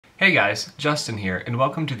Hey guys, Justin here, and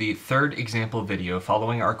welcome to the third example video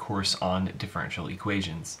following our course on differential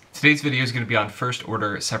equations. Today's video is going to be on first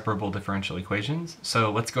order separable differential equations,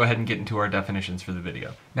 so let's go ahead and get into our definitions for the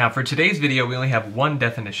video. Now for today's video we only have one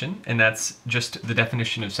definition, and that's just the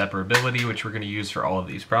definition of separability, which we're going to use for all of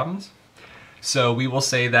these problems. So we will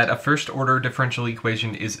say that a first order differential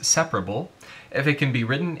equation is separable if it can be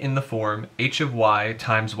written in the form h of y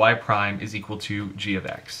times y prime is equal to g of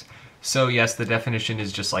x. So yes, the definition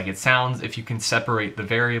is just like it sounds. If you can separate the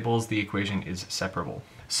variables, the equation is separable.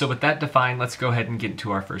 So with that defined, let's go ahead and get into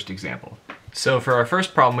our first example. So for our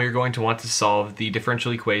first problem, we're going to want to solve the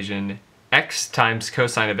differential equation x times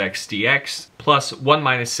cosine of x dx plus 1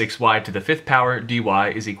 minus 6y to the fifth power dy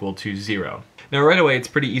is equal to 0. Now right away, it's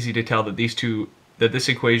pretty easy to tell that this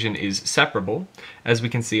equation is separable. As we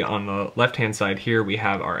can see on the left-hand side here, we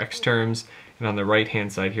have our x terms, and on the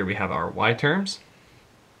right-hand side here, we have our y terms.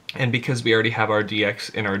 And because we already have our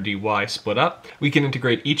dx and our dy split up, we can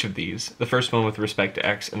integrate each of these, the first one with respect to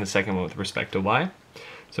x and the second one with respect to y.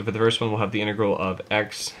 So for the first one, we'll have the integral of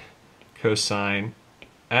x cosine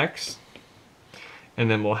x,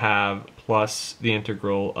 and then we'll have plus the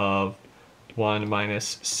integral of 1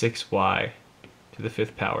 minus 6y to the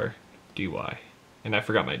fifth power dy. And I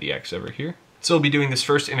forgot my dx over here. So we'll be doing this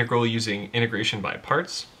first integral using integration by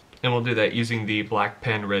parts, and we'll do that using the black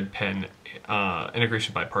pen, red pen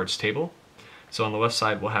integration by parts table. So on the left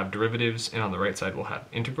side we'll have derivatives, and on the right side we'll have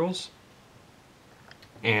integrals.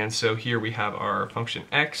 And so here we have our function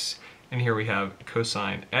x, and here we have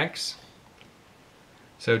cosine x.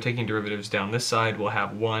 So taking derivatives down this side, we'll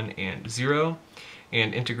have 1 and 0,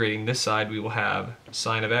 and integrating this side we will have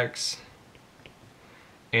sine of x,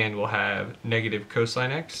 and we'll have negative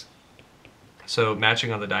cosine x. So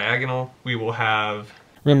matching on the diagonal, we will have,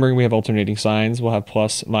 remembering we have alternating signs, we'll have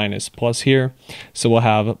plus, minus, plus here. So we'll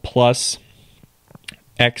have plus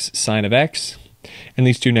x sine of x, and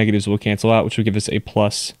these two negatives will cancel out, which will give us a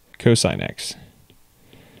plus cosine x,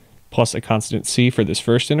 plus a constant c for this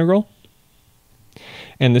first integral.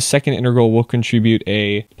 And the second integral will contribute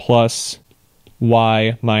a plus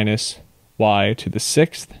y minus y to the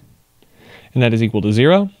sixth, and that is equal to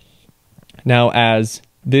 0. Now, as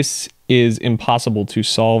this is impossible to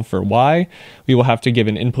solve for y, we will have to give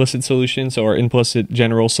an implicit solution. So our implicit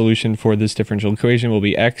general solution for this differential equation will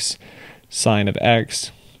be x sine of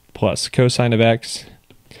x plus cosine of x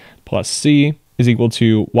plus c is equal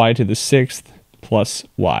to y to the sixth plus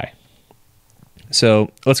y.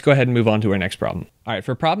 So let's go ahead and move on to our next problem. All right,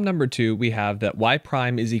 for problem number 2, we have that y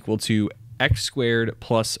prime is equal to x squared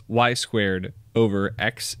plus y squared over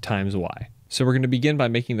x times y. So we're going to begin by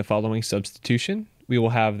making the following substitution. We will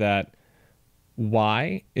have that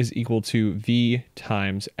y is equal to v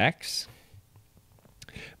times x,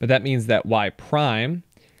 but that means that y prime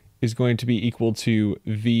is going to be equal to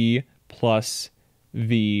v plus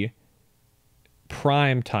v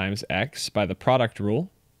prime times x by the product rule,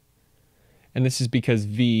 and this is because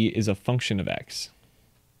v is a function of x.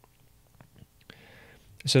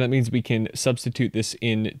 So that means we can substitute this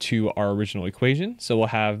into our original equation. So we'll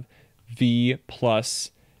have v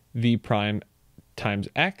plus v prime times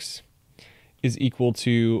x is equal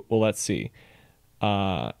to, well, let's see,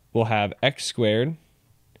 we'll have x squared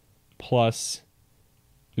plus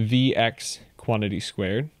vx quantity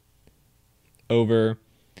squared over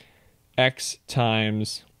x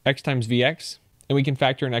times vx, and we can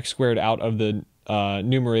factor an x squared out of the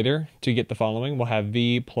numerator to get the following. We'll have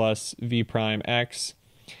v plus v prime x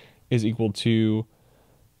is equal to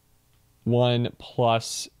 1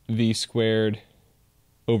 plus v squared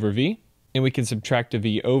over v. And we can subtract a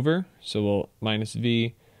v over, so we'll minus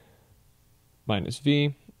v,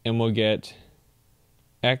 and we'll get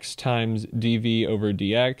x times dv over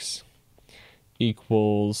dx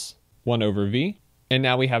equals 1 over v. And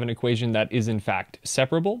now we have an equation that is in fact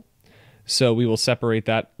separable. So we will separate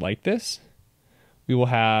that like this. We will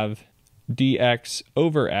have dx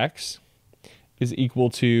over x is equal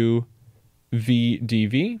to v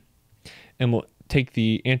dv, and we'll take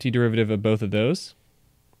the antiderivative of both of those.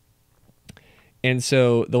 And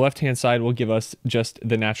so the left-hand side will give us just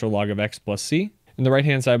the natural log of x plus c, and the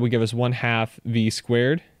right-hand side will give us 1/2 v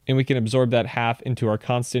squared, and we can absorb that half into our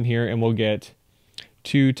constant here, and we'll get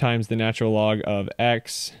 2 times the natural log of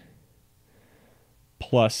x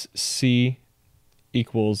plus c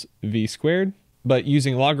equals v squared. But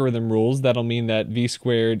using logarithm rules, that'll mean that v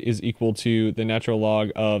squared is equal to the natural log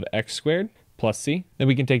of x squared plus c. Then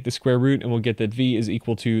we can take the square root, and we'll get that v is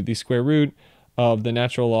equal to the square root of the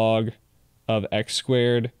natural log of x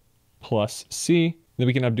squared plus c Then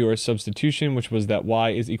we can do our substitution, which was that y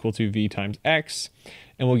is equal to v times x.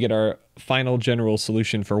 And we'll get our final general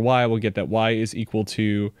solution for y. We'll get that y is equal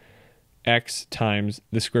to x times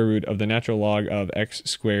the square root of the natural log of x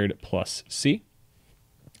squared plus c.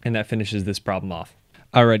 And that finishes this problem off.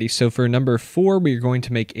 Alrighty, so for number 4, we're going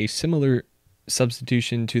to make a similar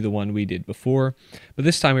substitution to the one we did before, but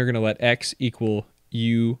this time we're going to let x equal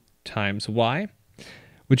u times y,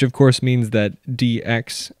 which of course means that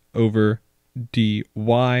dx over dy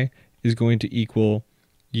is going to equal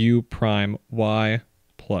u prime y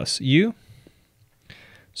plus u.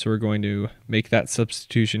 So we're going to make that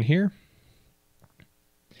substitution here.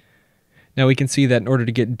 Now we can see that in order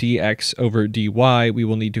to get dx over dy, we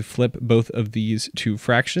will need to flip both of these two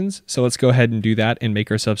fractions. So let's go ahead and do that and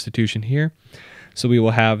make our substitution here. So we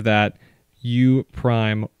will have that u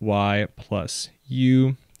prime y plus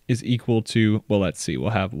u is equal to, well, let's see, we'll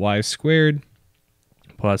have y squared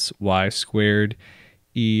plus y squared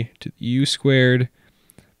e to the u squared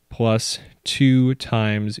plus 2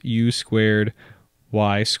 times u squared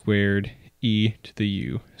y squared e to the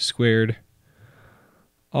u squared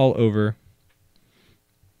all over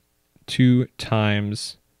 2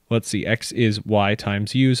 times, let's see, x is y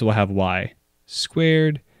times u, so we'll have y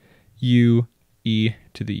squared u e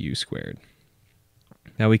to the u squared.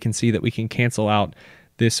 Now we can see that we can cancel out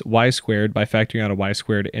this y squared by factoring out a y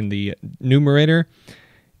squared in the numerator.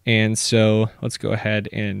 And so let's go ahead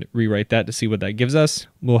and rewrite that to see what that gives us.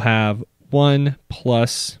 We'll have 1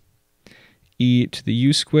 plus e to the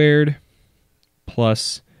u squared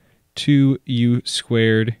plus 2u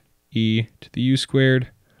squared e to the u squared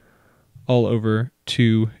all over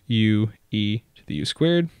 2u e to the u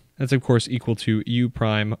squared. That's of course equal to u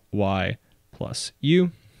prime y plus u.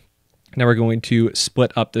 Now we're going to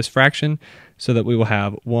split up this fraction so that we will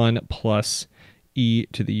have 1 plus e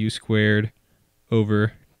to the u squared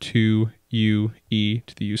over 2u e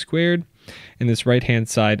to the u squared. And this right-hand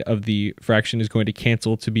side of the fraction is going to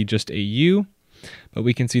cancel to be just a u. But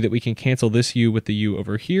we can see that we can cancel this u with the u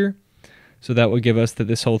over here. So that will give us that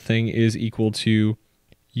this whole thing is equal to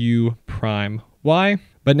u prime y.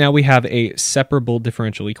 But now we have a separable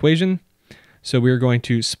differential equation. So we're going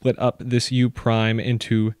to split up this u prime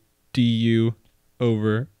into du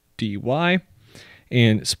over dy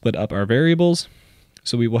and split up our variables.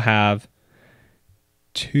 So we will have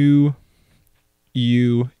 2u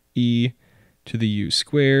e to the u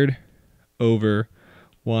squared over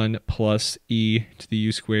 1 plus e to the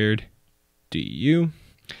u squared du.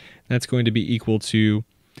 That's going to be equal to,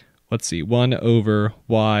 let's see, 1 over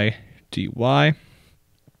y dy.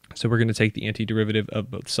 So we're going to take the antiderivative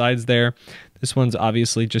of both sides there. This one's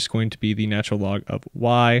obviously just going to be the natural log of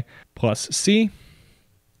y plus c.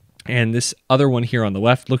 And this other one here on the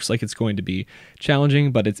left looks like it's going to be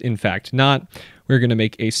challenging, but it's in fact not. We're going to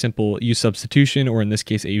make a simple u substitution, or in this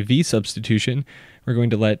case a v substitution. We're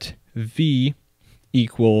going to let v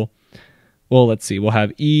equal, well, let's see, we'll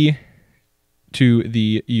have e to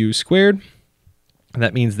the u squared.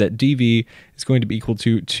 That means that dv is going to be equal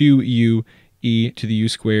to 2u e to the u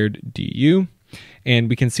squared du. And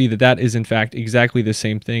we can see that that is in fact exactly the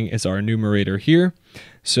same thing as our numerator here.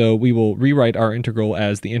 So we will rewrite our integral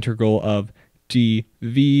as the integral of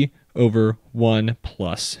dv over 1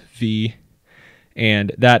 plus v.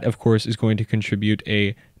 And that, of course, is going to contribute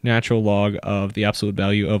a natural log of the absolute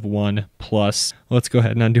value of 1 plus, let's go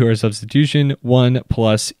ahead and undo our substitution, 1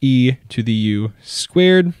 plus e to the u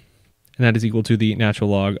squared. And that is equal to the natural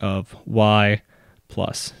log of y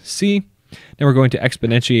plus c. Now we're going to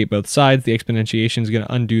exponentiate both sides. The exponentiation is going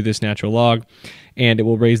to undo this natural log, and it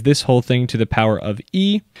will raise this whole thing to the power of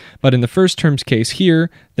e. But in the first term's case here,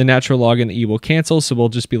 the natural log and the e will cancel, so we'll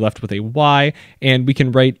just be left with a y, and we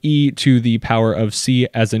can write e to the power of c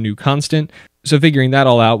as a new constant. So figuring that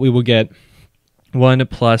all out, we will get 1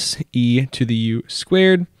 plus e to the u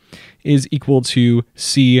squared is equal to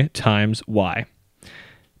c times y.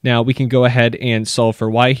 Now we can go ahead and solve for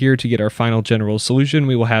y here to get our final general solution.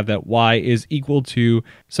 We will have that y is equal to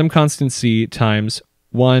some constant c times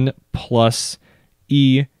 1 plus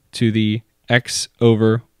e to the x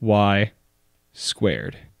over y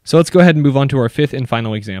squared. So let's go ahead and move on to our fifth and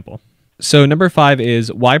final example. So number 5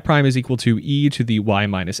 is y prime is equal to e to the y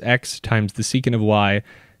minus x times the secant of y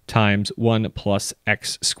times 1 plus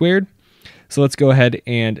x squared. So let's go ahead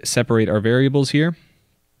and separate our variables here.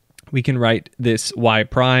 We can write this y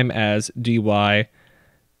prime as dy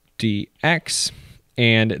dx,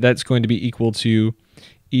 and that's going to be equal to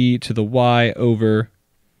e to the y over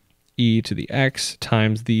e to the x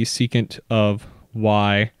times the secant of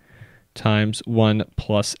y times 1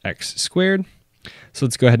 plus x squared. So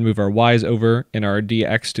let's go ahead and move our y's over and our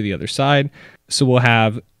dx to the other side. So we'll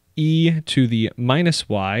have e to the minus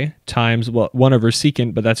y times, well, 1 over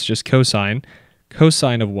secant, but that's just cosine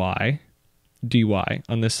of y dy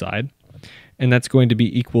on this side. And that's going to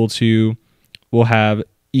be equal to, we'll have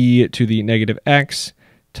e to the negative x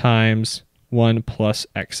times 1 plus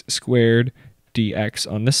x squared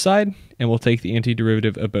dx on this side. And we'll take the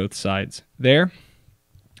antiderivative of both sides there.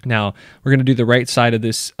 Now, we're going to do the right side of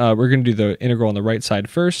this. We're going to do the integral on the right side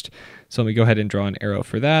first. So let me go ahead and draw an arrow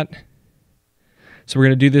for that. So we're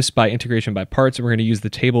going to do this by integration by parts, and we're going to use the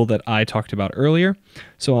table that I talked about earlier.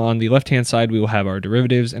 So on the left-hand side, we will have our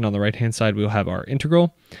derivatives, and on the right-hand side, we will have our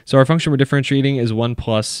integral. So our function we're differentiating is 1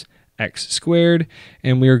 plus x squared,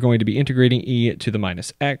 and we are going to be integrating e to the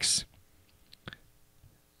minus x.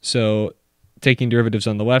 So taking derivatives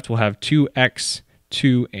on the left, we'll have 2x,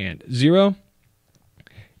 2, and 0.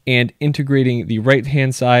 And integrating the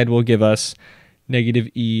right-hand side will give us negative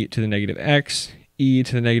e to the negative x, e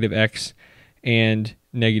to the negative x, and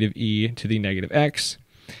negative e to the negative x.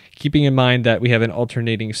 Keeping in mind that we have an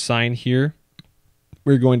alternating sign here,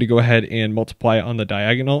 we're going to go ahead and multiply on the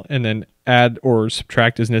diagonal and then add or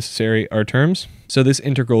subtract as necessary our terms. So this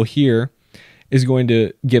integral here is going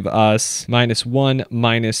to give us minus 1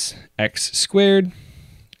 minus x squared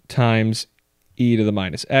times e to the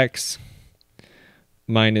minus x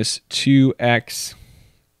minus 2x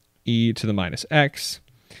e to the minus x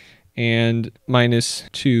and minus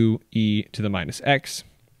 2e to the minus x.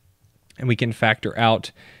 And we can factor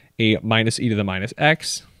out a minus e to the minus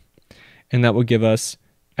x, and that will give us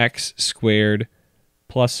x squared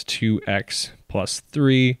plus 2x plus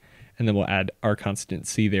 3, and then we'll add our constant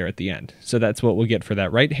c there at the end. So that's what we'll get for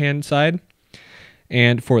that right-hand side.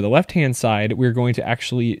 And for the left-hand side, we're going to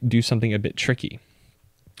actually do something a bit tricky.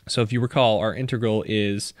 So if you recall, our integral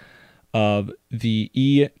is of the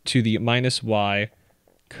e to the minus y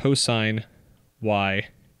cosine y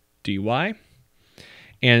dy.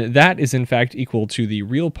 And that is in fact equal to the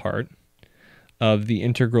real part of the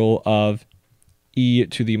integral of e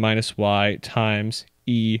to the minus y times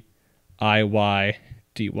e iy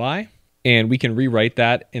dy. And we can rewrite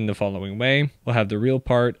that in the following way. We'll have the real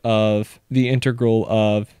part of the integral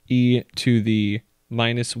of e to the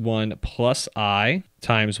minus 1 plus I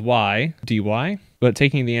times y dy. But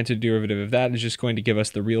taking the antiderivative of that is just going to give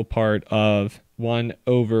us the real part of 1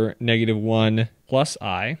 over negative 1 plus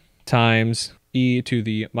I times e to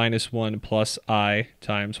the minus 1 plus I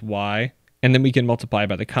times y. And then we can multiply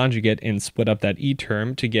by the conjugate and split up that e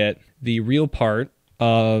term to get the real part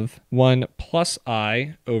of 1 plus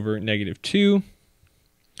I over negative 2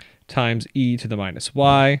 times e to the minus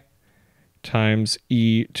y times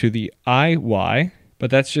e to the iy. But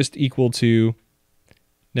that's just equal to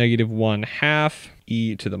negative 1 half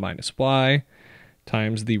e to the minus y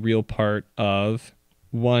times the real part of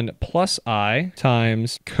 1 plus I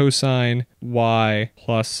times cosine y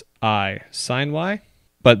plus I sine y.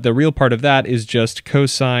 But the real part of that is just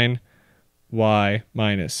cosine y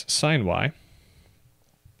minus sine y.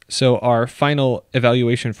 So our final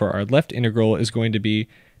evaluation for our left integral is going to be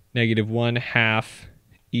negative 1 half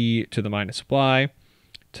e to the minus y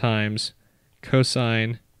times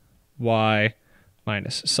cosine y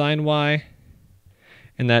minus sine y,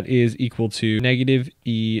 and that is equal to negative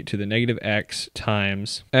e to the negative x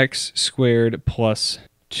times x squared plus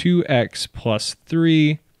 2x plus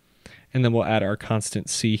 3, and then we'll add our constant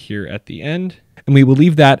c here at the end. And we will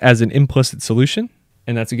leave that as an implicit solution,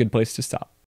 and that's a good place to stop.